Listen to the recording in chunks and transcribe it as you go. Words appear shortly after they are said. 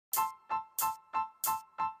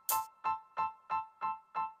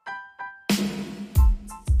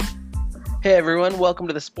Hey everyone, welcome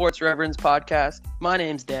to the Sports Reverends podcast. My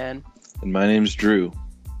name's Dan. And my name's Drew,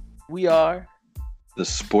 We are. the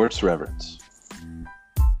Sports Reverends.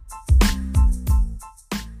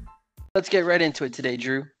 Let's get right into it today,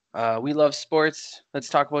 Drew. We love sports. Let's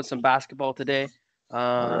talk about some basketball today.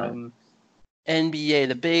 All right. NBA,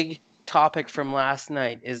 the big topic from last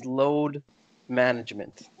night is load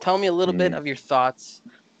management. Tell me a little bit of your thoughts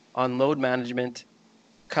on load management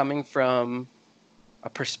coming from a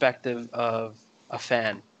perspective of a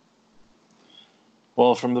fan.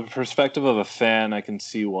 Well, from the perspective of a fan, I can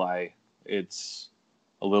see why it's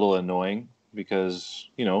a little annoying because,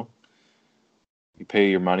 you pay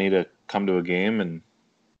your money to come to a game and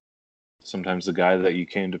sometimes the guy that you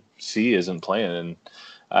came to see isn't playing.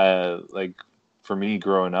 And for me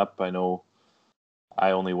growing up, I know I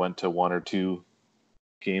only went to one or two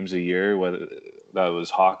games a year, whether that was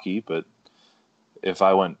hockey, but if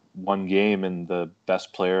I went one game and the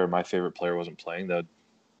best player, my favorite player wasn't playing, that'd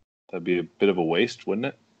be a bit of a waste, wouldn't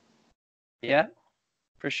it? Yeah,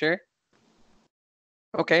 for sure.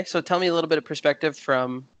 Okay, so tell me a little bit of perspective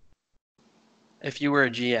from if you were a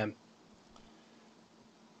GM.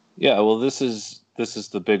 Yeah, well, this is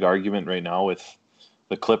the big argument right now with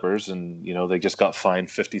the Clippers, and they just got fined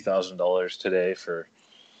 $50,000 today for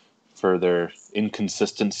their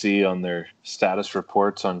inconsistency on their status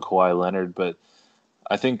reports on Kawhi Leonard. But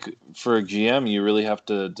I think for a GM, you really have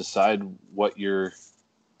to decide what you're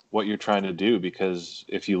trying to do, because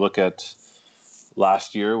if you look at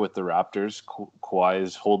last year with the Raptors, Kawhi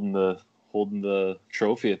is holding the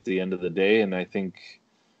trophy at the end of the day, and I think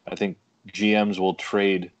GMs will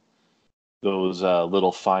trade those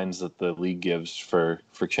little fines that the league gives for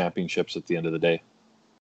championships at the end of the day.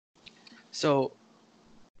 So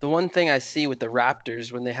the one thing I see with the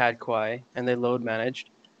Raptors when they had Kawhi and they load managed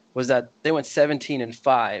was that they went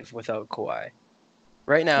 17-5 without Kawhi.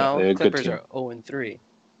 Right Yeah, now, they had a good Clippers team. are 0-3.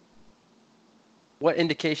 What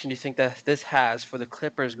indication do you think that this has for the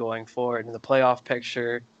Clippers going forward in the playoff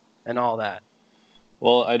picture and all that?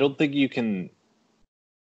 Well, I don't think it's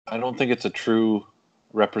a true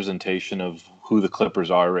representation of who the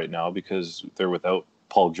Clippers are right now, because they're without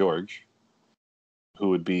Paul George,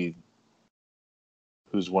 who's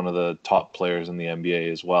one of the top players in the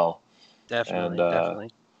NBA as well. And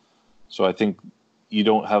Definitely. so I think you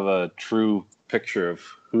don't have a true picture of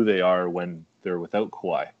who they are when they're without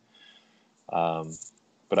Kawhi.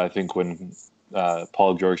 But I think when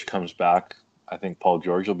Paul George comes back, I think Paul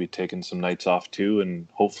George will be taking some nights off too, and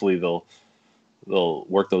hopefully they'll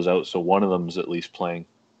work those out so one of them is at least playing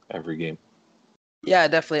every game. Yeah,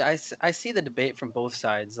 definitely. I see the debate from both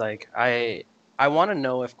sides. Like, I want to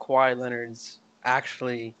know if Kawhi Leonard's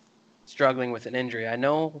actually struggling with an injury. I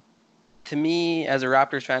know, to me, as a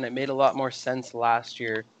Raptors fan, it made a lot more sense last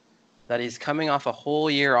year that he's coming off a whole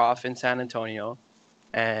year off in San Antonio,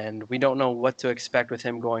 and we don't know what to expect with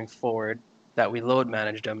him going forward, that we load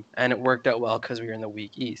managed him, and it worked out well because we were in the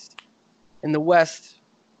weak East. In the West,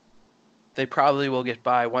 they probably will get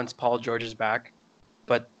by once Paul George is back,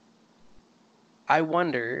 but I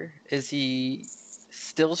wonder, is he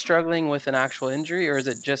still struggling with an actual injury, or is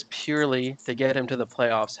it just purely to get him to the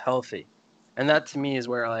playoffs healthy? And that to me is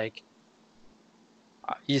where, like,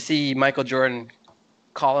 you see Michael Jordan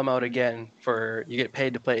call him out again for you get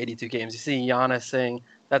paid to play 82 games. You see Giannis saying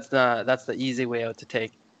that's the easy way out to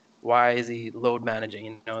take. Why is he load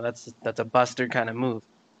managing? That's a buster kind of move.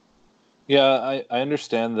 Yeah, I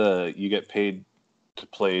understand you get paid to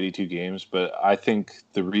play 82 games, but I think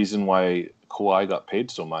the reason why Kawhi got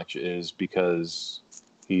paid so much is because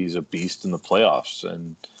he's a beast in the playoffs,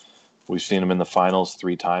 and we've seen him in the finals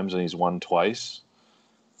 3 times, and he's won twice,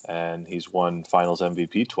 and he's won Finals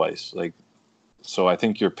MVP twice. So I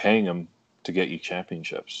think you're paying him to get you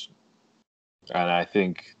championships, and I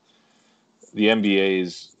think the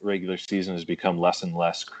NBA's regular season has become less and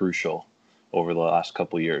less crucial over the last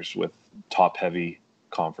couple of years with top-heavy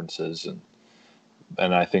conferences,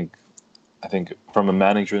 and I think from a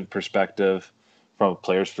management perspective, from a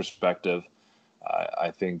player's perspective,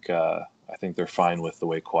 I think they're fine with the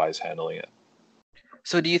way Kawhi's handling it.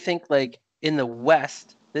 So do you think, like, in the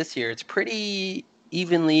West this year, it's pretty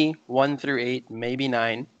evenly 1 through 8, maybe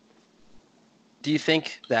 9? Do you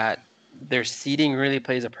think that their seeding really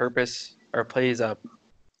plays a purpose or plays a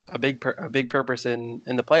big purpose in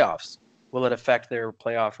the playoffs? Will it affect their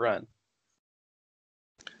playoff run?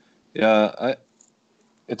 Yeah,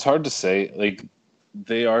 it's hard to say. Like,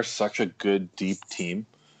 they are such a good deep team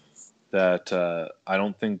that I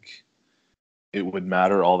don't think it would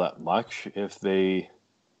matter all that much if they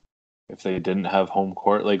didn't have home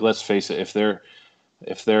court. Like, let's face it, if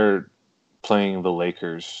they're playing the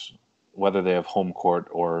Lakers, whether they have home court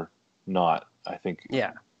or not. I think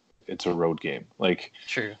Yeah, it's a road game. Like,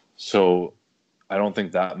 true. so I don't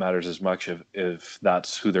think that matters as much if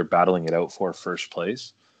that's who they're battling it out for first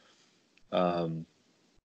place. Um,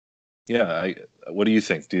 yeah, what do you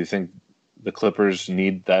think? Do you think the Clippers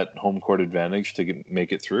need that home court advantage to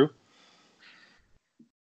make it through?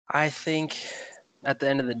 I think at the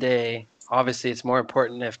end of the day, obviously it's more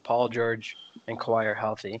important if Paul George and Kawhi are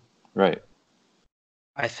healthy. Right.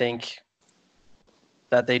 I think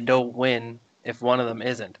that they don't win if one of them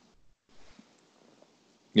isn't.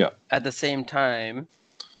 Yeah. At the same time,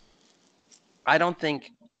 I don't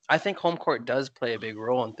think I think home court does play a big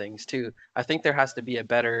role in things too. I think there has to be a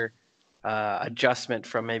better adjustment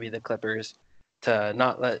from maybe the Clippers to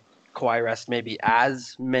not let Kawhi rest maybe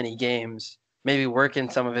as many games. Maybe work in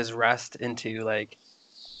some of his rest into like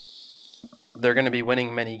they're going to be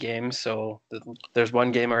winning many games. So there's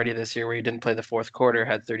one game already this year where he didn't play the fourth quarter,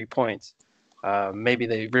 had 30 points. Maybe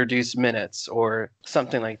they reduce minutes or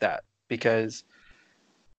something like that because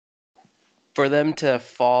for them to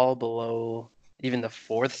fall below even the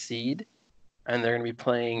fourth seed and they're going to be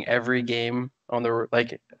playing every game on the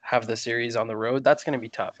like have the series on the road, that's going to be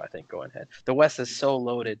tough. I think going ahead, the West is so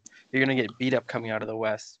loaded. You're going to get beat up coming out of the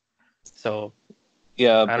West. So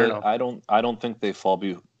Yeah, I don't but know. I don't think they fall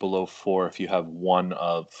below 4 if you have one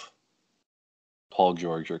of Paul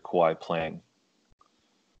George or Kawhi playing,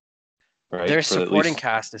 Their right? For at supporting least,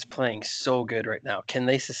 cast is playing so good right now. Can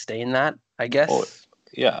they sustain that? I oh guess.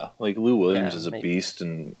 yeah, like Lou Williams Yeah, is a maybe. beast,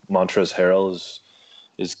 and Montrezl Harrell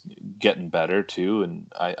is getting better too,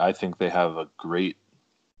 and I think they have a great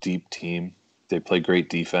deep team. They play great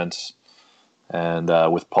defense, and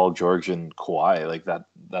with Paul George and Kawhi, like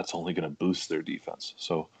that's only going to boost their defense.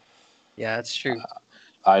 So Yeah, that's true.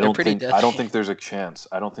 I They're don't pretty think I don't deadly. think there's a chance.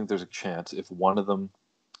 I don't think there's a chance if one of them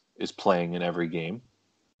is playing in every game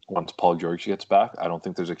once Paul George gets back. I don't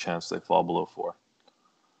think there's a chance they fall below 4.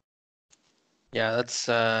 Yeah, that's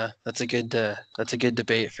a good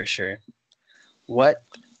debate for sure. What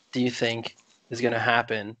do you think is going to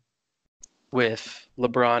happen with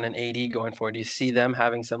LeBron and AD going forward? Do you see them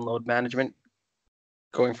having some load management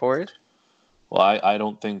going forward? Well, I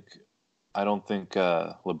don't think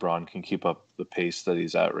LeBron can keep up the pace that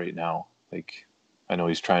he's at right now. Like, I know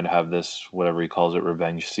he's trying to have this whatever he calls it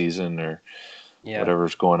revenge season or Yeah,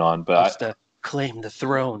 whatever's going on, but wants to claim the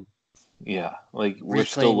throne, yeah, like we're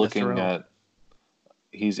still reclaim the looking throne. at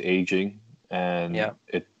he's aging and Yeah,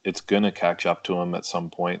 it's gonna catch up to him at some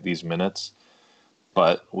point these minutes.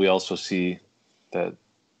 But we also see that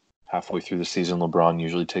halfway through the season, LeBron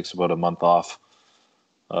usually takes about a month off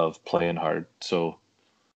of playing hard. So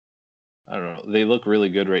I don't know. They look really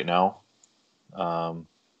good right now. Um,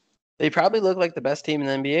 they probably look like the best team in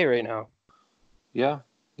the NBA right now. yeah,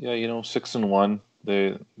 yeah. 6-1.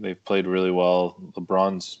 They've played really well.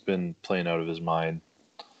 LeBron's been playing out of his mind.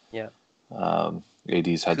 Yeah,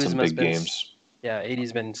 AD's had some Kuzma's big been, games. yeah,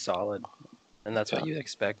 AD's been solid, and that's what Yeah, you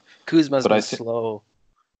expect. Kuzma's but been slow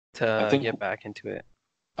I to think get back into it.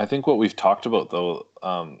 I think what we've talked about though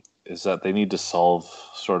is that they need to solve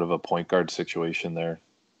sort of a point guard situation there,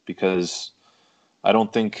 because I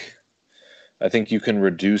don't think I think you can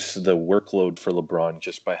reduce the workload for LeBron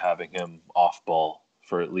just by having him off ball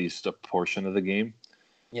for at least a portion of the game.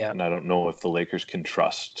 Yeah. And I don't know if the Lakers can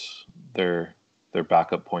trust their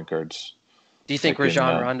backup point guards. Do you think Like in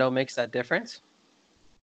Rajon Rondo makes that difference?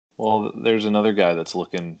 well, there's another guy that's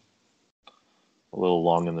looking a little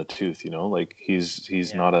long in the tooth. Like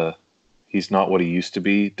Yeah. he's not what he used to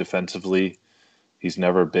be defensively. He's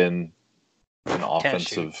never been an Can't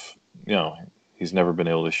shoot. offensive. You know, he's never been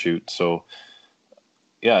able to shoot. So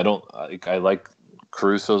yeah, I like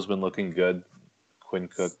Caruso's been looking good. Quinn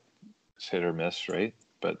Cook hit or miss, right?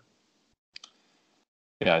 But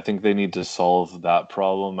yeah, I think they need to solve that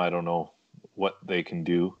problem. I don't know what they can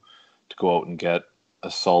do to go out and get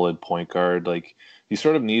a solid point guard. Like you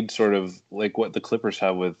sort of need sort of like what the Clippers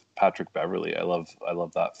have with Patrick Beverly. I love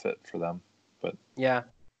that fit for them. But Yeah,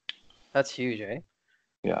 that's huge, eh?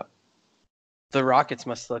 yeah, The Rockets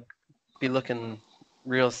must be looking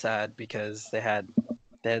real sad because they had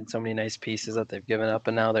so many nice pieces that they've given up,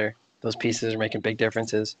 and now those pieces are making big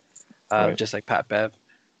differences. right. Just like Pat Bev.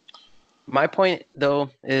 My point though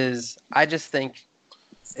is I just think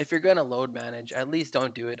if you're gonna load manage, at least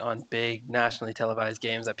don't do it on big nationally televised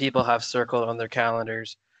games that people have circled on their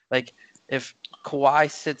calendars. Like if Kawhi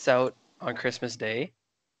sits out on Christmas Day,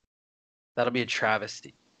 that'll be a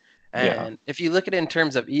travesty. Yeah. And if you look at it in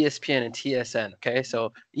terms of ESPN and TSN, okay,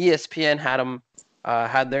 so ESPN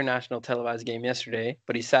had their national televised game yesterday,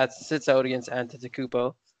 but he sits out against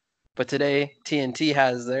Antetokounmpo. But today TNT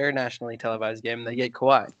has their nationally televised game, and they get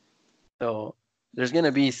Kawhi. So there's going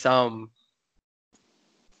to be some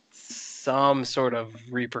sort of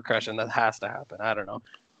repercussion that has to happen. I don't know.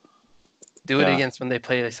 Do it Yeah, against when they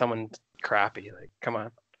play someone crappy. Like, come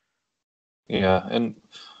on. yeah, and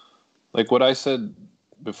like what I said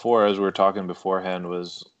before, as we were talking beforehand,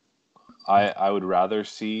 was I would rather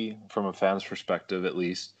see from a fan's perspective at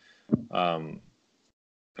least, um,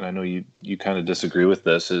 and I know you kind of disagree with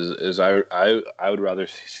this, is I would rather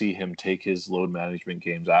see him take his load management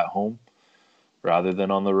games at home rather than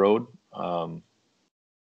on the road,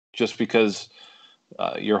 just because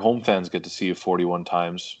your home fans get to see you 41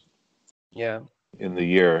 times Yeah. in the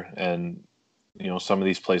year, and some of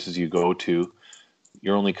these places you go to,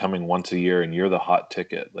 you're only coming once a year, and you're the hot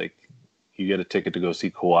ticket. Like you get a ticket to go see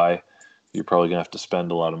Kawhi, you're probably gonna have to spend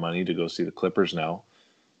a lot of money to go see the Clippers now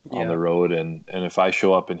on Yeah. the road, and if I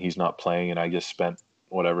show up and he's not playing and I just spent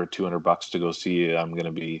whatever $200 to go see you, I'm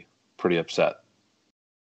gonna be pretty upset.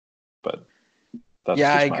 But that's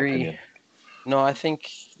Yeah, I just my agree. opinion. No, I think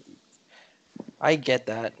I get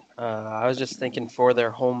that. I was just thinking for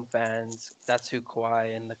their home fans, that's who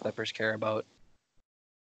Kawhi and the Clippers care about.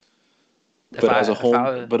 If But I as a if home,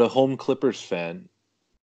 I but a home Clippers fan,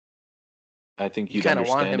 I think you you'd kind of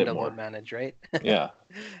want understand him it to load more. manage, right? Yeah,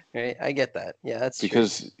 Right. I get that. Yeah, that's true.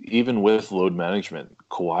 because even with load management,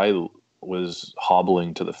 Kawhi was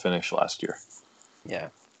hobbling to the finish last year. Yeah.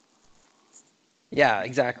 Yeah,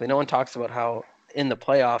 exactly. No one talks about how in the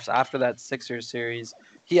playoffs after that Sixers series,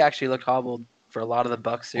 he actually looked hobbled for a lot of the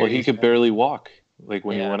Bucks Well, he series. could barely walk. Like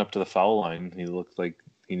when he Yeah, went up to the foul line, he looked like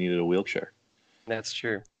he needed a wheelchair. that's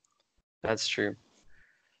true. That's true.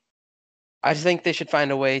 I think they should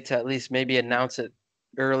find a way to at least maybe announce it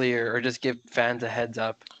earlier or just give fans a heads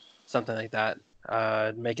up, something like that.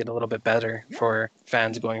 Make it a little bit better for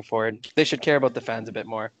fans going forward. They should care about the fans a bit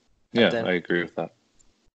more. Yeah, Then, I agree with that.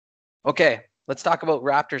 okay, let's talk about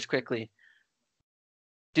Raptors quickly.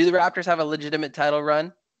 Do the Raptors have a legitimate title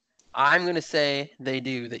run? I'm going to say they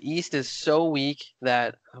do. The East is so weak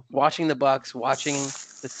that watching the Bucks, watching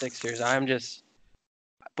the Sixers,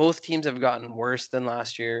 both teams have gotten worse than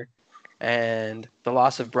last year. And the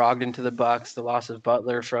loss of Brogdon to the Bucks, the loss of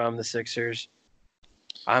Butler from the Sixers.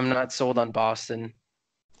 I'm not sold on Boston.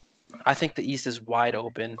 I think the East is wide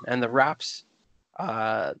open, and the Raps,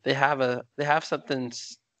 they have something.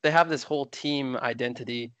 They have this whole team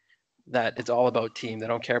identity that it's all about team. They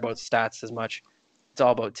don't care about stats as much. It's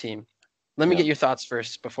all about team. Let me Yeah. get your thoughts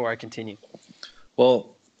first before I continue.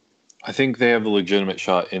 Well, I think they have a legitimate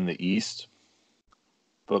shot in the East,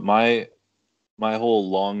 but my whole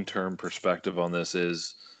long term perspective on this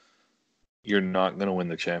is you're not going to win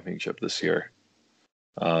the championship this year.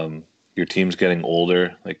 Your team's getting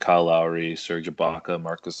older, like Kyle Lowry, Serge Ibaka,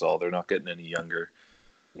 Marcus Gasol. They're not getting any younger.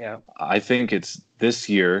 Yeah. I think it's this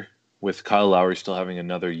year with Kyle Lowry still having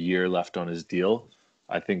another year left on his deal.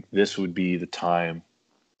 I think this would be the time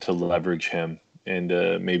to leverage him and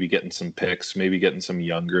maybe getting some picks, maybe getting some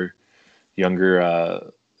younger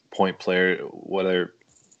point player,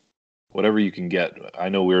 whatever you can get. I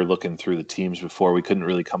know we were looking through the teams before. We couldn't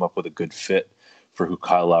really come up with a good fit for who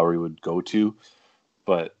Kyle Lowry would go to,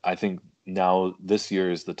 but I think now this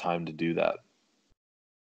year is the time to do that.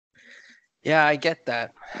 Yeah, I get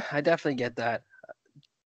that. I definitely get that.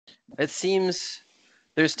 It seems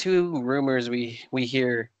there's two rumors we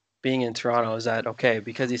hear being in Toronto is that okay,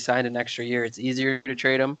 because he signed an extra year, it's easier to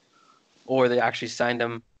trade him, or they actually signed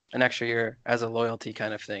him an extra year as a loyalty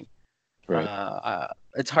kind of thing. Right.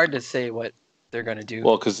 It's hard to say what they're gonna do.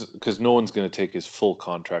 Well, because no one's going to take his full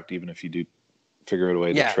contract, even if you do figure out a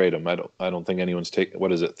way to Yeah, trade him. I don't think anyone's taking,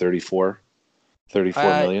 what is it, 34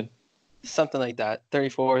 uh, million? something like that,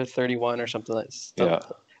 34, 31 or something like. Yeah,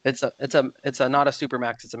 It's a not a super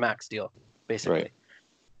max, it's a max deal right. basically.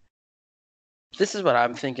 This is what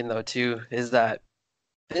I'm thinking though too is that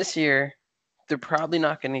this year they're probably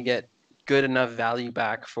not going to get good enough value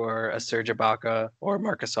back for a Serge Ibaka or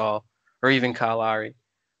Marcus Gasol or even Kyle Lowry.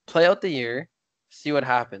 Play out the year, see what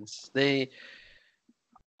happens.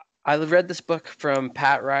 I read this book from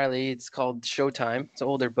Pat Riley. It's called Showtime. It's an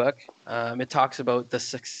older book. It talks about the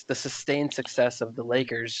sustained success of the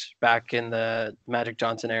Lakers back in the Magic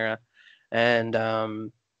Johnson era,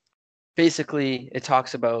 and basically it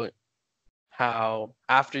talks about how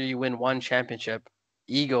after you win one championship,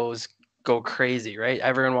 egos go crazy, right?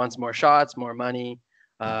 Everyone wants more shots, more money,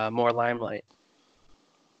 more limelight.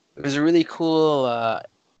 It was a really cool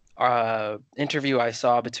interview I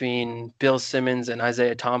saw between Bill Simmons and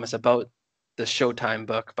Isaiah Thomas about the Showtime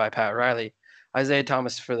book by Pat Riley. Isaiah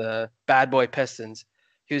Thomas for the Bad Boy Pistons.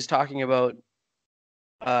 He was talking about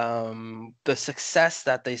the success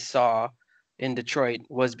that they saw in Detroit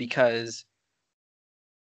was because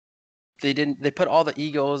they put all the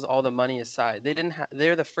egos, all the money aside.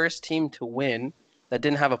 They're the first team to win that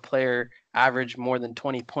didn't have a player average more than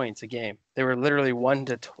 20 points a game. They were literally 1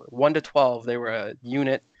 to 12. They were a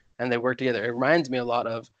unit and they worked together. It reminds me a lot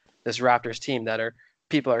of this Raptors team that are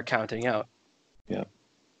people are counting out. Yeah.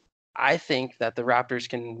 I think that the Raptors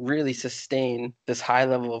can really sustain this high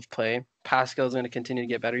level of play. Pascal's going to continue to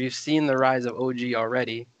get better. You've seen the rise of OG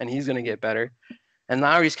already, and he's going to get better. And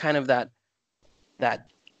Lowry's kind of that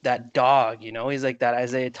that dog, you know. He's like that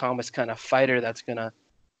Isaiah Thomas kind of fighter that's going to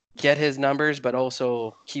get his numbers, but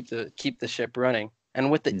also keep the ship running. And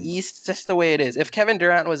with the East, just the way it is. If Kevin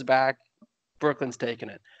Durant was back, Brooklyn's taking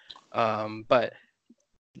it. But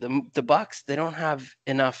the Bucks, they don't have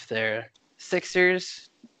enough there. Sixers,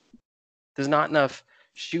 there's not enough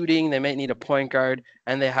shooting. They may need a point guard,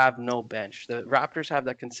 and they have no bench. The Raptors have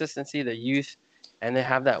that consistency, the youth, and they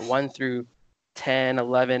have that 1 through 10,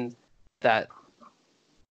 11 that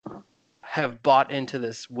have bought into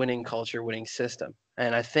this winning culture, winning system.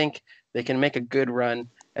 And I think they can make a good run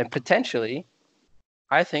and potentially,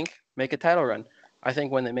 I think, make a title run. I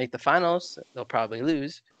think when they make the finals, they'll probably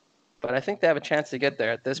lose, but I think they have a chance to get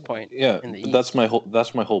there at this point in the but East.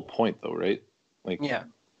 that's my whole point, though, right? Like, Yeah.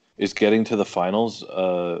 Is getting to the finals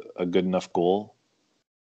a good enough goal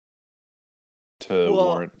to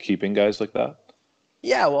warrant keeping guys like that?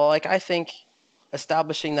 Yeah, well, like I think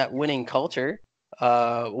establishing that winning culture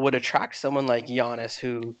would attract someone like Giannis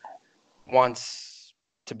who wants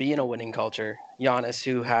to be in a winning culture. Giannis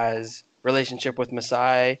who has relationship with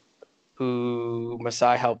Masai, who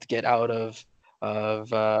Masai helped get out of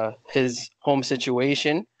his home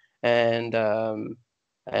situation, and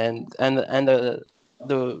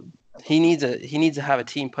the he needs to have a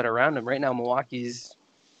team put around him. Right now, Milwaukee's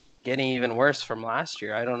getting even worse from last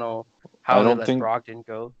year. I don't know I how they don't let think. Brogdon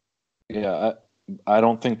go. Yeah, I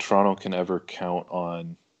don't think Toronto can ever count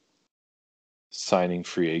on signing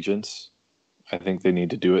free agents. I think they need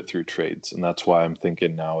to do it through trades, and that's why I'm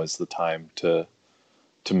thinking now is the time to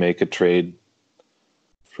make a trade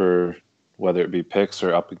for whether it be picks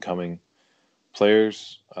or up and coming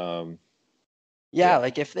players. Yeah,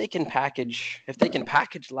 like if they can package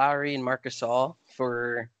Lowry and Marc Gasol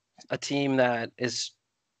for a team that is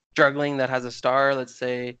struggling, that has a star, let's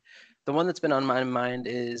say the one that's been on my mind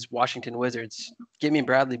is Washington Wizards. Give me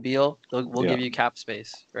Bradley Beal, we'll give you cap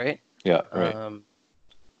space, right? Yeah, right.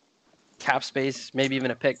 Cap space, maybe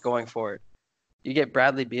even a pick going forward. You get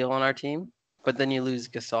Bradley Beal on our team, but then you lose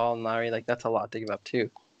Gasol and Lowry. Like that's a lot to give up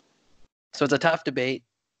too. So it's a tough debate.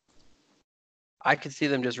 I could see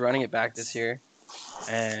them just running it back this year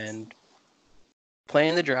and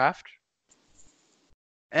playing the draft.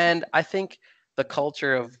 And I think the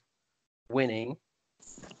culture of winning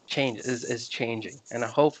is changing. And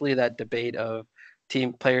hopefully that debate of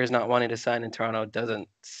team players not wanting to sign in Toronto doesn't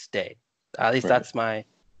stay. At least that's my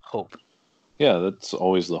hope. Yeah, that's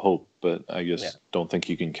always the hope, but I just don't think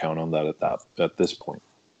you can count on that at this point.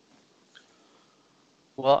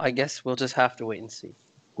 Well, I guess we'll just have to wait and see.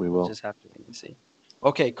 We'll just have to wait and see.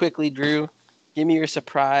 Okay, quickly, Drew, give me your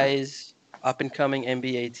surprise up and coming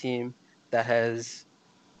NBA team that has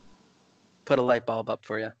put a light bulb up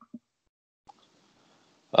for you.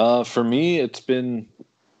 For me, it's been,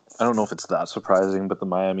 I don't know if it's that surprising, but the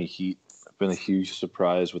Miami Heat have been a huge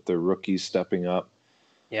surprise with their rookies stepping up.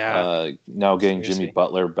 Yeah. Now getting Jimmy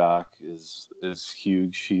Butler back is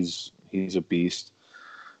huge. He's a beast.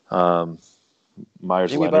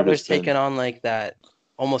 Myers Jimmy Leonard Butler's taken on like that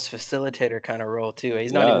almost facilitator kind of role too.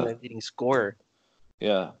 He's not even the leading scorer.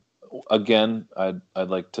 Yeah. Again, I'd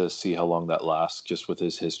like to see how long that lasts, just with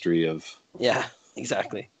his history of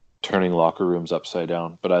exactly turning locker rooms upside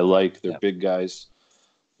down. But I like their big guys.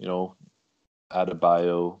 You know,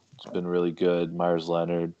 Adebayo has been really good. Myers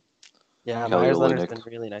Leonard. Yeah, Myers Leonard's been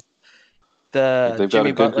really nice. They've got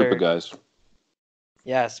a good group of guys.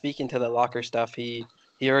 Yeah, speaking to the locker stuff, he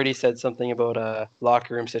already said something about a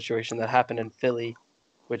locker room situation that happened in Philly,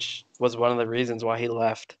 which was one of the reasons why he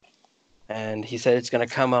left. And he said it's going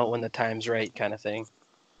to come out when the time's right, kind of thing.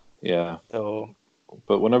 Yeah. So,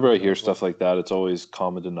 but whenever I hear stuff like that, it's always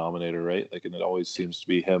common denominator, right? Like, and it always seems to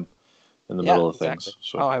be him in the middle of things.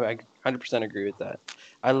 So. Oh, I 100% agree with that.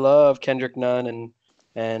 I love Kendrick Nunn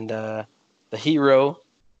and the Hero.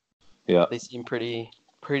 Yeah. They seem pretty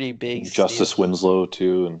big. Justice Winslow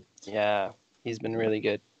too, and yeah, he's been really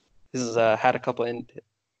good. He's had a couple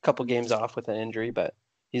games off with an injury, but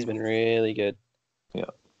he's been really good. Yeah.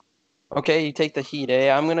 Okay, you take the Heat,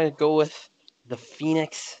 eh? I'm gonna go with the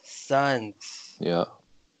Phoenix Suns. Yeah.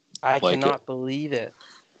 I cannot believe it.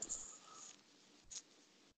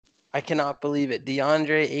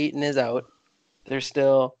 DeAndre Ayton is out. They're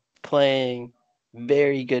still playing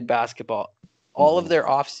very good basketball. All of Mm-hmm. their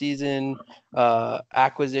off-season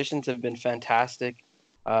acquisitions have been fantastic.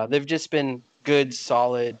 They've just been good,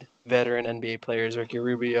 solid veteran NBA players, Ricky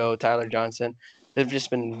Rubio, Tyler Johnson. They've just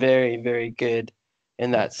been very, very good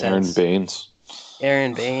in that Aaron sense. Baines.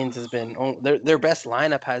 Aaron Baines has been their best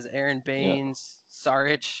lineup has Aaron Yeah, Baines,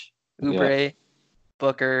 Saric, yeah. Oubre,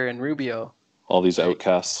 Booker, and Rubio. All these Like,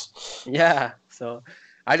 outcasts. yeah, so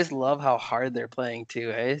I just love how hard they're playing too.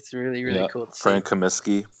 Hey, it's really, really Yeah, cool to see. Frank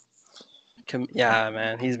Kaminsky. Yeah,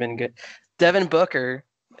 man, he's been good. Devin Booker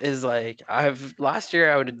is like I've last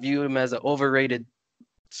year I would view him as an overrated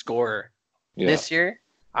scorer. Yeah, This year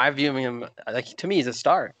I view him like to me he's a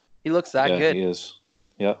star. He looks that yeah, good. he is.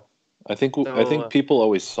 Yeah, I think So people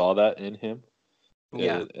always saw that in him,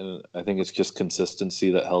 yeah, and I think it's just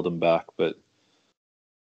consistency that held him back. But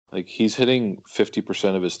like he's hitting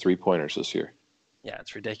 50% of his 3 pointers this year. yeah,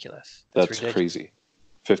 it's ridiculous. It's That's ridiculous. crazy.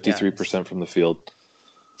 Yeah, 53% from the field.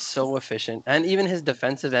 so efficient, and even his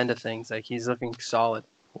defensive end of things, like he's looking solid.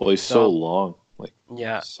 Well, he's so So long. Like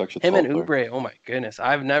yeah, such a him tall and player. Oubre. Oh my goodness,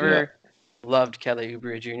 I've Yeah, never loved Kelly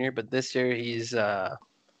Oubre Jr., but this year he's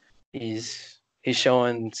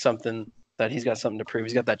showing something that he's got something to prove.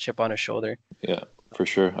 He's got that chip on his shoulder. yeah, for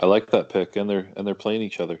sure. I like that pick, and they're playing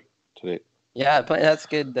each other today. Yeah, that's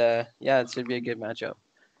good. Yeah, it should be a good matchup.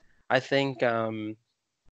 I think the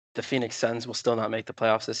Phoenix Suns will still not make the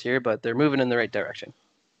playoffs this year, but they're moving in the right direction.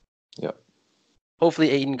 Yeah. Hopefully,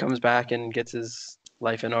 Aiden comes back and gets his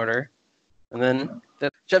life in order. And then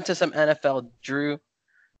jump to some NFL. Drew,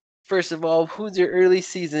 first of all, who's your early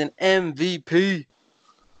season MVP?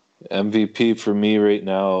 MVP for me right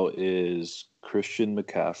now is Christian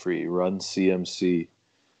McCaffrey, run CMC.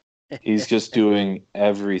 He's just doing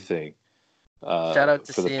everything Shout out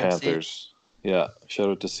to for the CMC. Panthers. Yeah, shout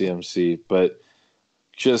out to CMC. But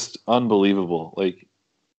just unbelievable. Like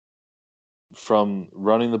from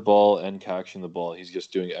running the ball and catching the ball, he's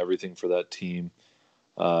just doing everything for that team.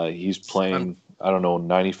 He's playing, I don't know,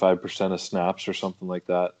 95% of snaps or something like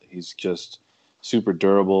that. He's just super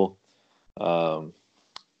durable. Um,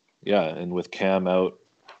 yeah, and with Cam out,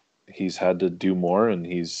 he's had to do more, and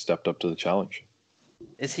he's stepped up to the challenge.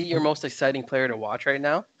 Is he your most exciting player to watch right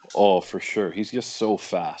now? Oh, for sure. He's just so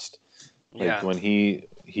fast. Like Yeah, when he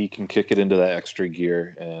can kick it into that extra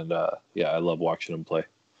gear, and yeah, I love watching him play.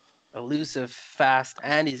 elusive, fast,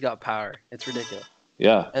 and he's got power. It's ridiculous.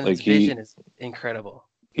 Yeah, And like his vision is incredible.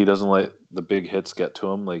 he doesn't let the big hits get to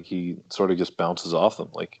him. Like he sort of just bounces off them.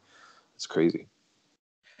 Like it's crazy.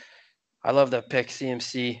 I love that pick,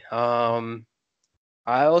 CMC. I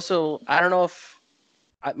don't know if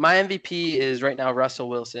my MVP is right now Russell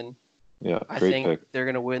Wilson. Yeah, I great think pick. they're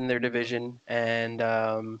going to win their division, and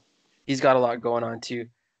he's got a lot going on too.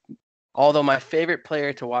 Although my favorite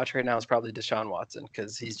player to watch right now is probably Deshaun Watson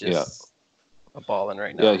because he's Yeah, just a balling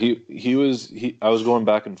right yeah. now. I was going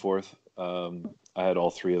back and forth. I had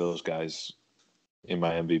all three of those guys in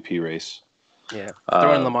my MVP race. Yeah,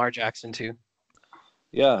 throwing in Uh, Lamar Jackson too.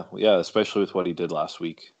 yeah, yeah. Especially with what he did last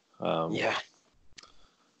week. Yeah,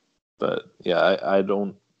 But yeah, I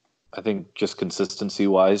don't. I think just consistency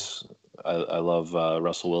wise, I love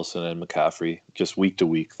Russell Wilson and McCaffrey. Just week to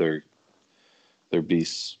week, they're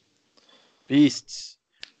beasts. beasts.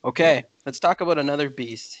 Yeah. Okay, let's talk about another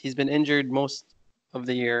beast. He's been injured most of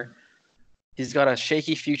the year. He's got a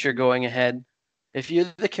shaky future going ahead. If you're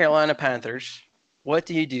the Carolina Panthers, what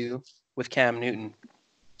do you do with Cam Newton?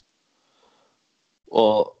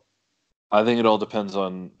 Well, I think it all depends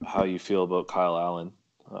on how you feel about Kyle Allen.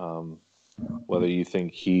 Um, whether you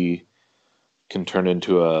think he can turn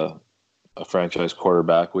into a franchise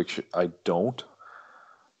quarterback, which I don't,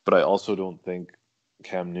 but I also don't think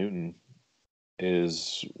Cam Newton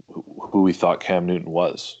is who we thought Cam Newton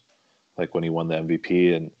was, like when he won the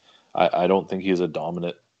MVP. And I don't think he's a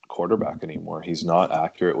dominant quarterback anymore. He's not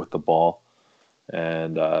accurate with the ball,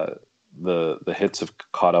 and the hits have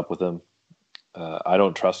caught up with him. I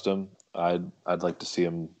don't trust him. I'd like to see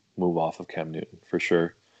him move off of Cam Newton for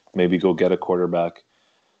sure. Maybe go get a quarterback,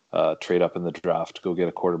 trade up in the draft, go get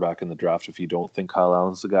a quarterback in the draft if you don't think Kyle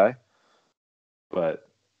Allen's the guy. But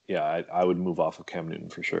yeah, I would move off of Cam Newton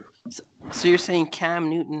for sure. So you're saying Cam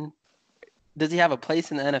Newton, does he have a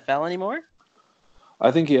place in the NFL anymore?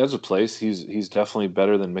 I think he has a place. He's definitely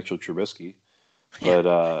better than Mitchell Trubisky, Yeah.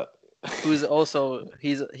 but Who's also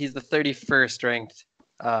he's the 31st ranked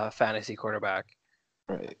fantasy quarterback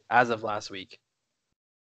right, as of last week.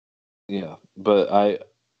 yeah. But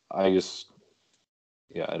I just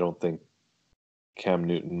yeah, I don't think Cam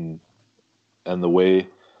Newton and the way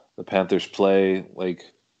the Panthers play, like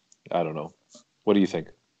I don't know. What do you think?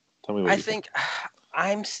 Tell me what I you think. think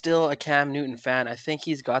I'm still a Cam Newton fan. I think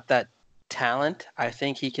he's got that talent. I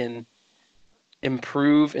think he can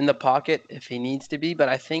improve in the pocket if he needs to be, but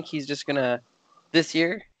I think he's just gonna this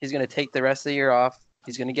year he's gonna take the rest of the year off.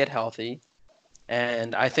 He's gonna get healthy,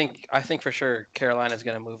 and I think for sure Carolina's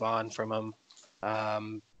gonna move on from him.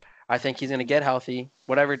 Um, I think he's gonna get healthy.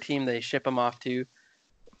 Whatever team they ship him off to,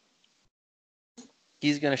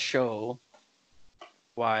 he's gonna show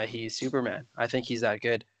why he's Superman. I think he's that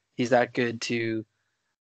good. He's that good to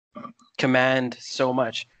command so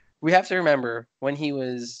much. We have to remember when he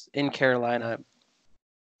was in Carolina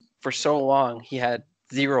for so long, he had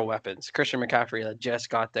zero weapons. Christian McCaffrey that just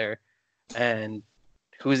got there, and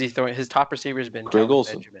who's he throwing? His top receiver has been Greg Kelvin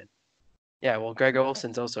Olsen. Benjamin. Yeah, well, Greg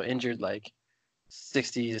Olsen's also injured like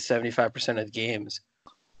 60 to 75% of the games,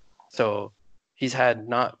 so he's had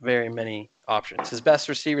not very many options. His best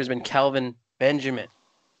receiver has been Kelvin Benjamin.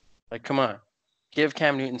 Like, come on, give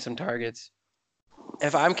Cam Newton some targets.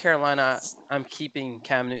 If I'm Carolina, I'm keeping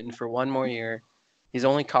Cam Newton for one more year. He's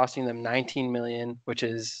only costing them 19 million, which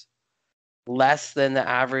is less than the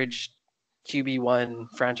average QB1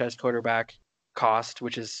 franchise quarterback cost,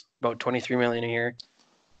 which is about 23 million a year.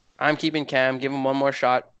 I'm keeping Cam, give him one more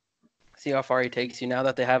shot, see how far he takes you. Now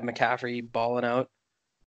that they have McCaffrey balling out,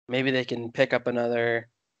 maybe they can pick up another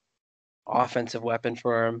offensive weapon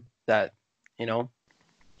for him that, you know,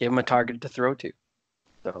 give him a target to throw to.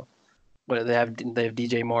 So, what do they have? They have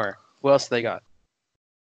DJ Moore. Who else do they got?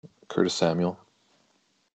 Curtis Samuel.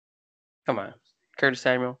 Come on, Curtis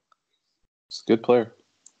Samuel. He's a good player.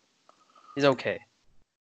 He's okay.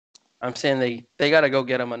 I'm saying they got to go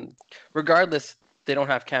get him on. Regardless, they don't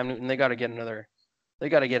have Cam Newton. They got to get another. They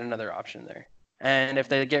got to get another option there. And if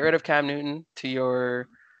they get rid of Cam Newton, to your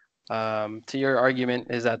argument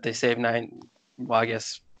is that they save I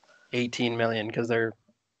guess 18 million because they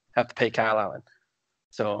have to pay Kyle Allen.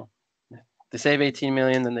 So if they save 18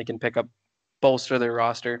 million, then they can bolster their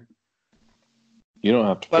roster. You don't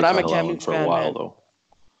have to But pay I'm a Kyle Cam Allen Newton for a fan, while, man. though.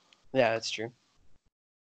 Yeah, that's true.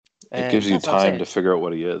 It gives you that's what I'm time saying. to figure out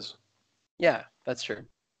what he is. Yeah, that's true.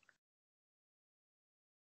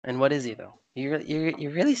 And what is he though? You're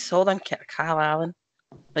really sold on Kyle Allen?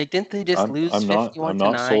 Like, didn't they just I'm lose I'm not 51 I'm to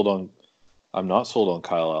not 9? sold on I'm not sold on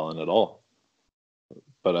Kyle Allen at all.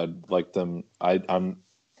 But I'd like them.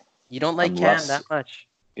 You don't like I'm Cam less. that much.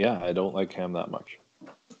 Yeah, I don't like Cam that much.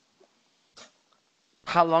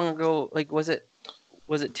 How long ago? Like, was it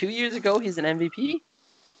 2 years ago? He's an MVP,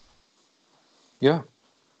 Yeah,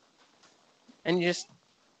 and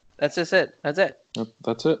that's just it. That's it.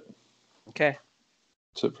 that's it. Okay,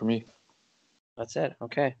 That's it for me. that's it.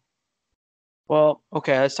 Okay. Well,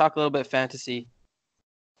 okay. Let's talk a little bit fantasy.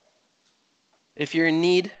 If you're in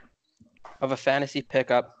need of a fantasy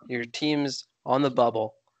pickup, your team's on the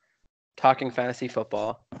bubble. Talking fantasy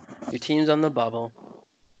football, your team's on the bubble.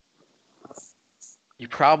 You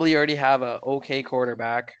probably already have a okay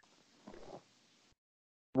quarterback.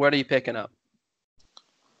 What are you picking up?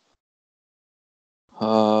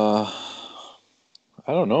 I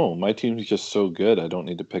don't know. My team's just so good. I don't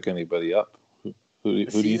need to pick anybody up. Who The do you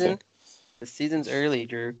season, think? the season's early,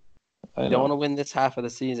 Drew. I You don't want to know. win this half of the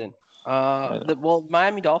season. I know.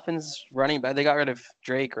 Miami Dolphins running back, they got rid of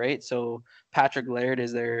Drake, right? So Patrick Laird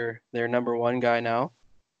is their number one guy now.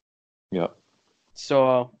 Yeah.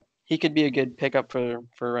 So he could be a good pickup for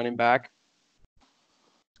running back.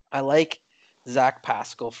 I like Zach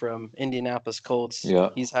Pascal from Indianapolis Colts. Yeah.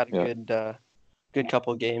 He's had a Yeah. good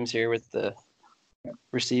couple games here with the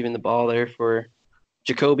receiving the ball there for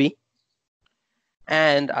Jacoby.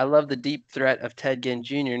 And I love the deep threat of Ted Ginn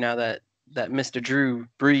Jr. now that Mr. Drew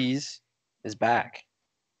Brees is back.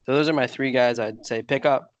 So those are my three guys I'd say pick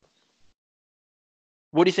up.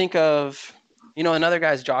 What do you think of, another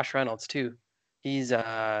guy's Josh Reynolds too. He's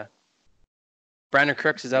Brandon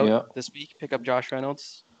Crooks is out Yeah. this week. Pick up Josh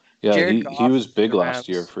Reynolds. Yeah. Jared He Goff was and big the last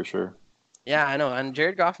year Rams. for sure. Yeah, I know. And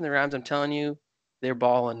Jared Goff and the Rams, I'm telling you, they're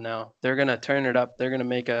balling now. They're gonna turn it up. They're gonna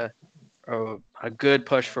make a good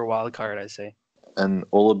push for wild card, I say. And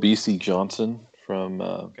Olabisi Johnson from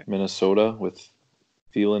Okay. Minnesota with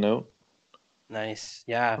Thielen out Nice.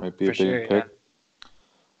 Yeah, might be a for sure. big Yeah. pick.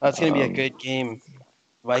 That's gonna be a Um, good game. Kirk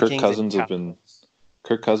Vikings and Cousins have Cal. been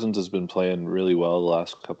Kirk Cousins has been playing really well the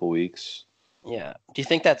last couple weeks. Yeah. Do you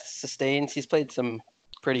think that sustains? He's played some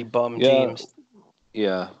pretty bum Yeah, teams.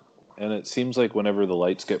 yeah, and it seems like whenever the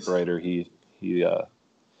lights get brighter, he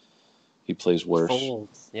plays He worse.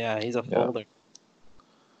 folds. Yeah, he's a Yeah, folder.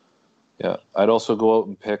 yeah. I'd also go out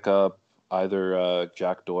and pick up either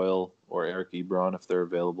Jack Doyle or Eric Ebron if they're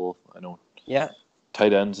available. I know Yeah,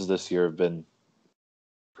 tight ends this year have been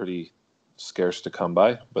pretty scarce to come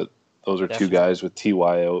by, but those are two definitely. guys with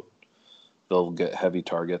Ty out. They'll get heavy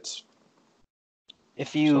targets.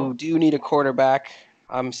 If you So do need a quarterback,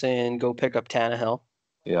 I'm saying go pick up Tannehill.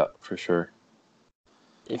 yeah, for sure.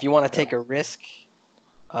 If you want to Yeah, take a risk,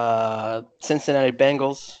 Cincinnati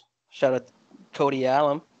Bengals. Shout out to Cody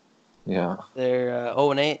Allen. yeah, They're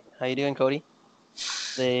 0-8. How you doing, Cody?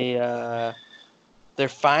 They they're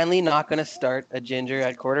finally not going to start a ginger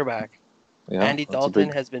at quarterback. yeah. Andy That's a Dalton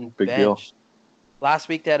has been big deal. benched. Last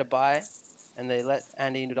week they had a bye, and they let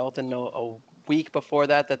Andy Dalton know a week before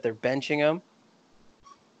that they're benching him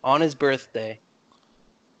on his birthday.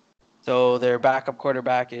 So their backup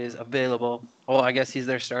quarterback is available. Well, I guess he's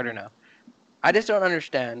their starter now. I just don't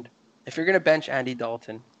understand. If you're going to bench Andy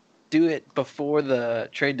Dalton, do it before the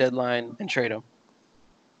trade deadline and trade him.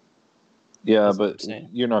 Yeah, That's what I'm but saying.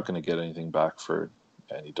 you're not going to get anything back for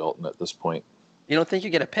Andy Dalton at this point. You don't think you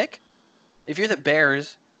get a pick? If you're the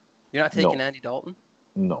Bears, you're not taking No, Andy Dalton?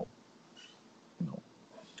 no, no,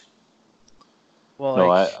 Well, no.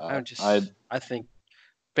 like, I, I, I think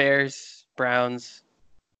Bears, Browns,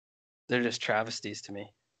 they're just travesties to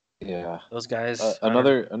me. yeah. Those guys, I don't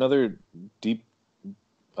know. Another deep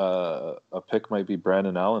a pick might be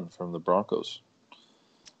Brandon Allen from the Broncos.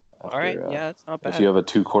 All right, After yeah, it's not if you bad. have a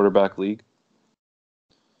 2 quarterback league,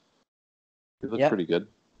 he looked Yeah, pretty good.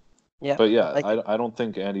 yeah, But I yeah, like it. I don't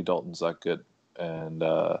think Andy Dalton's that good, and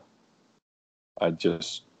I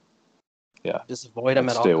just yeah, Just avoid them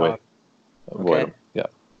I'd at all stay away, costs. avoid Okay, him. Yeah.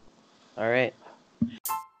 all right.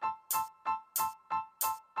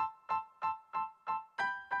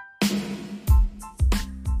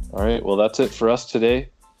 All right. Well, that's it for us today.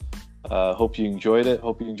 Hope you enjoyed it.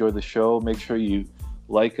 Hope you enjoyed the show. Make sure you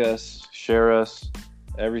like us, share us,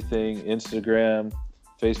 everything, Instagram,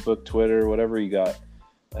 Facebook, Twitter, whatever you got.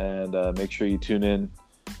 And make sure you tune in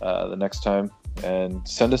the next time and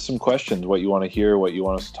send us some questions, what you want to hear, what you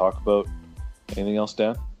want us to talk about. Anything else,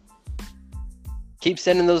 Dan? Keep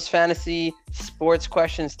sending those fantasy sports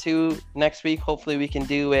questions too. Next week, hopefully, we can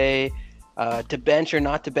do a to bench or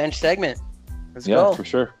not to bench segment. Let's Yeah, go. for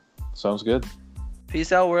sure. Sounds good.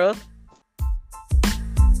 Peace out, world.